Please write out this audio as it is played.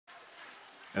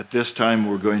At this time,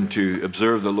 we're going to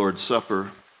observe the Lord's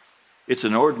Supper. It's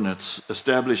an ordinance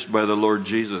established by the Lord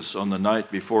Jesus on the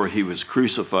night before he was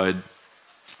crucified.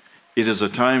 It is a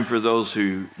time for those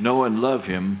who know and love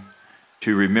him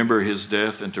to remember his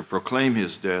death and to proclaim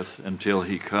his death until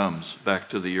he comes back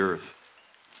to the earth.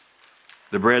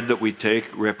 The bread that we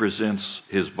take represents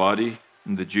his body,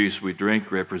 and the juice we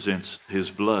drink represents his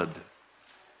blood.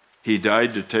 He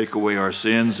died to take away our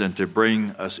sins and to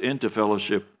bring us into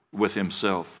fellowship with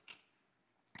himself.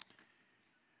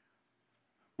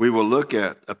 We will look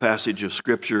at a passage of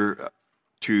Scripture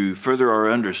to further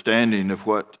our understanding of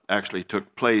what actually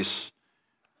took place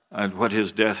and what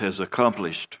his death has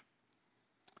accomplished.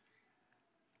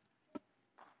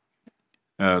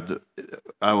 I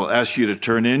will ask you to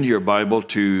turn in your Bible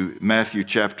to Matthew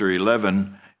chapter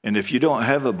 11. And if you don't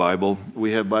have a Bible,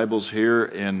 we have Bibles here,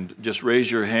 and just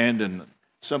raise your hand and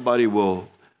somebody will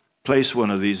place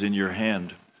one of these in your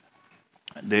hand.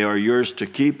 They are yours to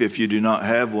keep if you do not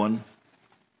have one.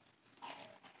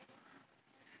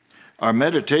 Our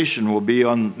meditation will be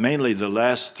on mainly the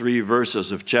last 3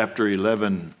 verses of chapter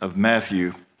 11 of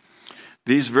Matthew.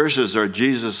 These verses are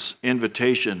Jesus'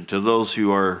 invitation to those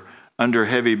who are under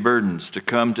heavy burdens to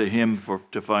come to him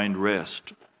to find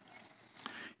rest.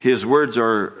 His words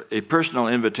are a personal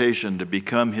invitation to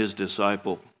become his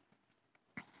disciple.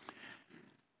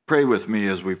 Pray with me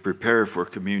as we prepare for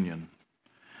communion.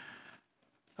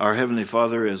 Our Heavenly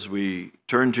Father, as we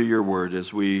turn to your word,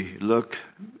 as we look,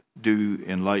 do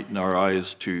enlighten our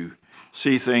eyes to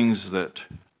see things that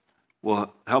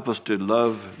will help us to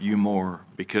love you more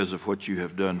because of what you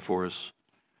have done for us.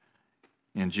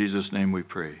 In Jesus' name we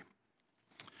pray.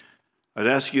 I'd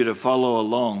ask you to follow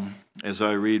along as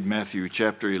I read Matthew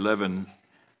chapter 11,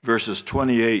 verses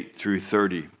 28 through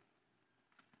 30.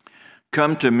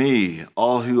 Come to me,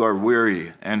 all who are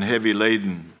weary and heavy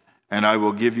laden, and I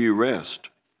will give you rest.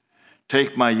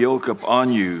 Take my yoke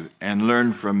upon you and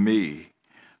learn from me,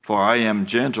 for I am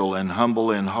gentle and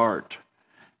humble in heart,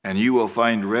 and you will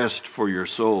find rest for your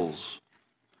souls.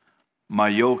 My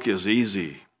yoke is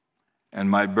easy, and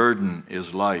my burden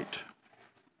is light.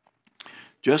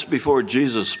 Just before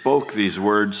Jesus spoke these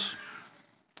words,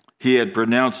 he had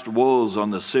pronounced woes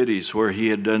on the cities where he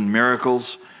had done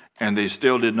miracles, and they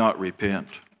still did not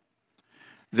repent.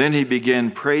 Then he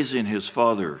began praising his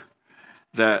Father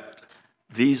that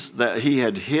he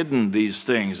had hidden these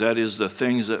things, that is, the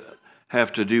things that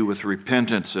have to do with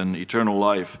repentance and eternal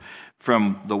life,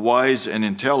 from the wise and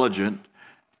intelligent,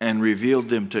 and revealed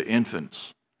them to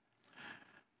infants.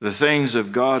 The things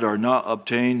of God are not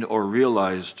obtained or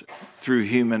realized through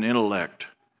human intellect,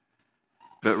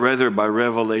 but rather by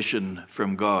revelation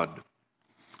from God.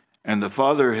 And the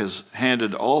Father has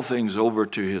handed all things over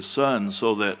to his Son,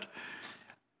 so that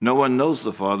no one knows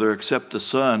the Father except the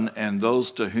Son and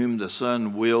those to whom the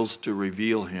Son wills to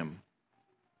reveal him.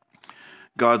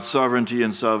 God's sovereignty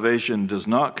and salvation does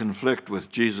not conflict with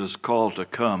Jesus' call to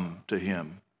come to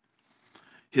him.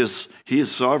 He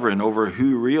is sovereign over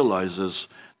who realizes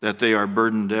that they are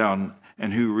burdened down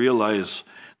and who realize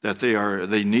that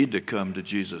they need to come to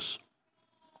Jesus.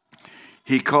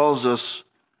 His call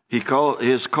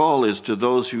is to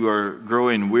those who are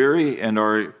growing weary and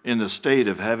are in the state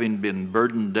of having been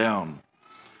burdened down.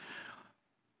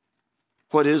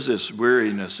 What is this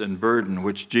weariness and burden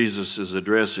which Jesus is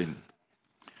addressing?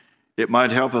 It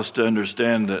might help us to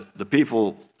understand that the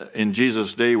people in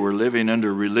Jesus' day were living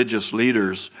under religious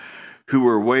leaders who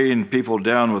were weighing people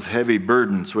down with heavy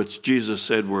burdens, which Jesus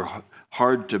said were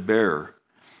hard to bear.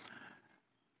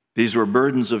 These were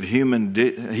burdens of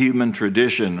human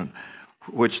tradition,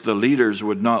 which the leaders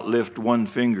would not lift one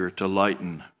finger to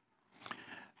lighten.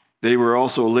 They were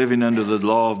also living under the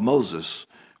law of Moses,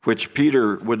 which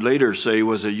Peter would later say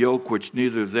was a yoke which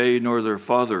neither they nor their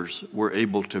fathers were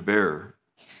able to bear.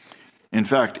 In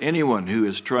fact, anyone who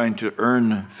is trying to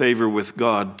earn favor with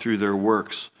God through their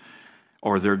works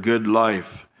or their good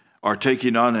life are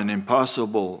taking on an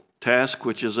impossible task,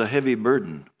 which is a heavy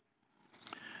burden.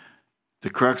 The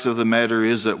crux of the matter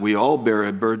is that we all bear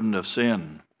a burden of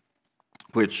sin,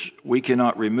 which we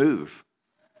cannot remove.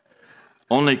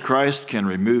 Only Christ can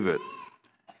remove it.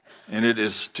 And it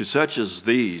is to such as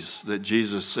these that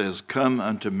Jesus says, "Come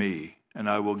unto me, and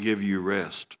I will give you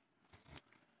rest."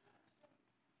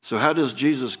 So how does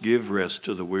Jesus give rest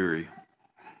to the weary?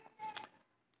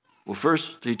 Well,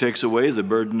 first, he takes away the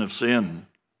burden of sin.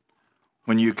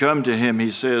 When you come to him,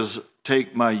 he says,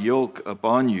 "Take my yoke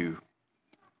upon you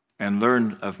and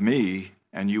learn of me,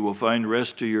 and you will find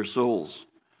rest to your souls."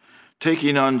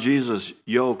 Taking on Jesus'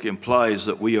 yoke implies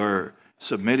that we are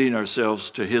submitting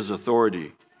ourselves to his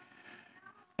authority.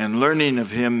 And learning of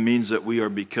him means that we are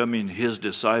becoming his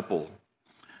disciple.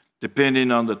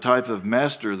 depending on the type of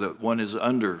master that one is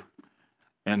under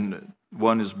and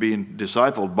one is being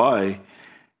discipled by.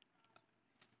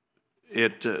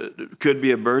 It could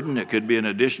be a burden, it could be an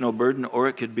additional burden, or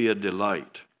it could be a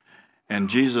delight. And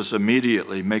Jesus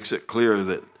immediately makes it clear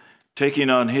that taking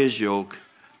on his yoke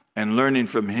and learning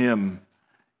from him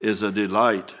is a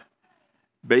delight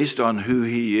based on who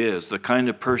he is, the kind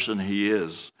of person he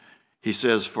is. He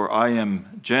says, "For I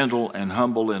am gentle and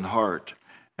humble in heart,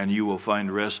 and you will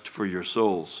find rest for your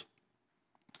souls."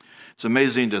 It's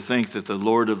amazing to think that the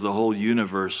Lord of the whole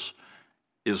universe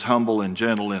is humble and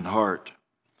gentle in heart.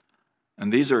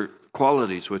 And these are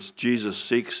qualities which Jesus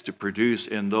seeks to produce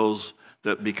in those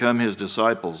that become his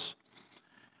disciples.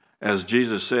 As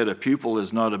Jesus said, a pupil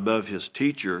is not above his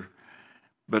teacher,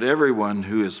 but everyone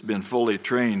who has been fully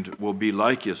trained will be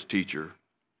like his teacher.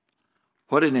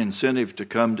 What an incentive to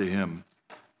come to him,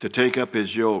 to take up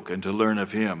his yoke and to learn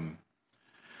of him.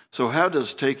 So how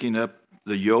does taking up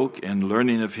the yoke and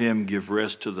learning of him give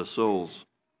rest to the souls?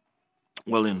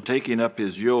 Well, in taking up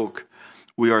his yoke,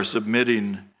 we are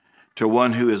submitting to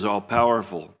one who is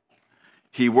all-powerful.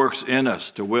 He works in us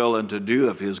to will and to do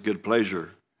of his good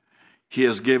pleasure. He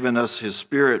has given us his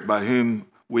Spirit by whom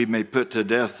we may put to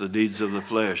death the deeds of the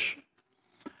flesh.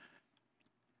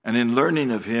 And in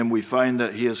learning of him, we find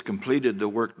that he has completed the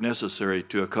work necessary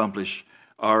to accomplish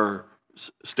our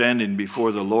standing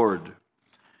before the Lord.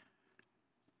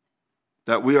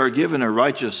 That we are given a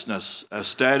righteousness, a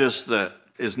status that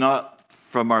is not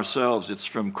from ourselves, it's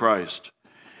from Christ.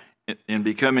 In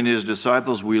becoming his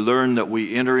disciples, we learn that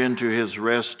we enter into his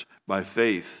rest by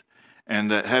faith, and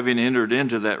that having entered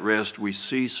into that rest, we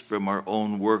cease from our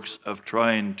own works of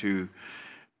trying to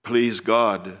please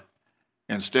God.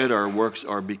 Instead, our works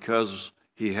are because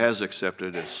he has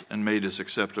accepted us and made us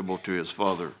acceptable to his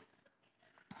Father.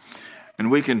 And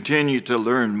we continue to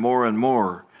learn more and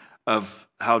more of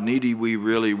how needy we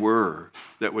really were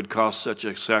that would cost such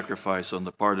a sacrifice on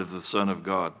the part of the Son of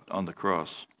God on the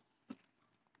cross.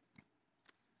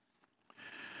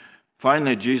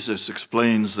 Finally, Jesus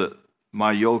explains that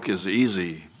my yoke is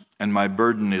easy and my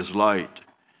burden is light.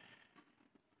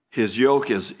 His yoke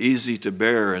is easy to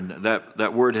bear, and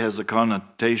that word has a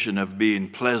connotation of being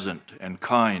pleasant and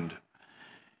kind.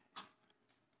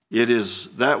 It is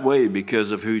that way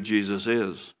because of who Jesus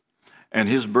is. And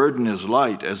his burden is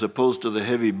light as opposed to the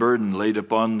heavy burden laid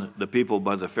upon the people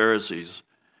by the Pharisees.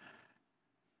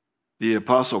 The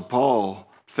Apostle Paul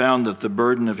found that the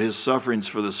burden of his sufferings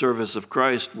for the service of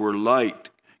Christ were light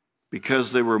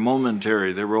because they were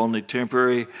momentary, they were only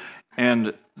temporary,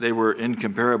 and they were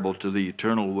incomparable to the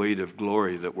eternal weight of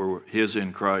glory that were his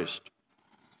in Christ.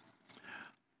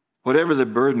 Whatever the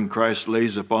burden Christ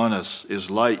lays upon us is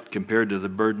light compared to the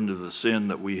burden of the sin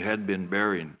that we had been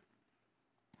bearing.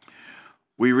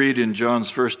 We read in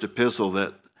John's first epistle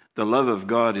that the love of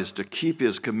God is to keep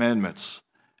his commandments,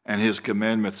 and his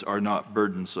commandments are not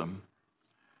burdensome.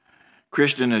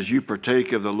 Christian, as you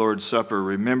partake of the Lord's Supper,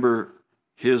 remember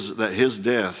that his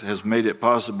death has made it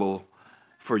possible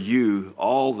for you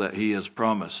all that he has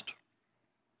promised.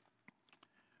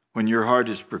 When your heart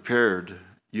is prepared,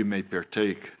 you may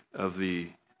partake of the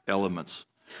elements.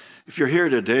 If you're here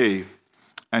today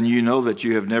and you know that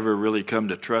you have never really come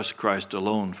to trust Christ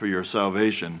alone for your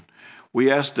salvation, we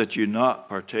ask that you not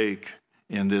partake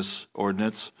in this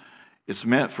ordinance. It's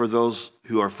meant for those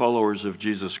who are followers of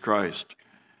Jesus Christ.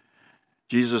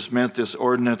 Jesus meant this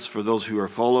ordinance for those who are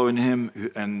following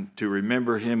him and to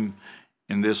remember him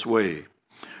in this way.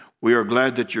 We are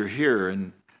glad that you're here,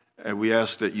 and we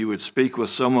ask that you would speak with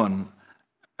someone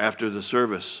after the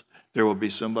service. There will be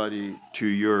somebody to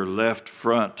your left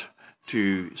front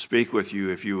to speak with you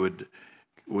if you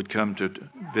would come to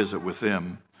visit with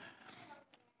them.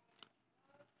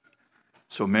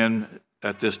 So men,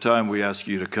 at this time we ask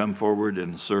you to come forward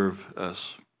and serve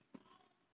us.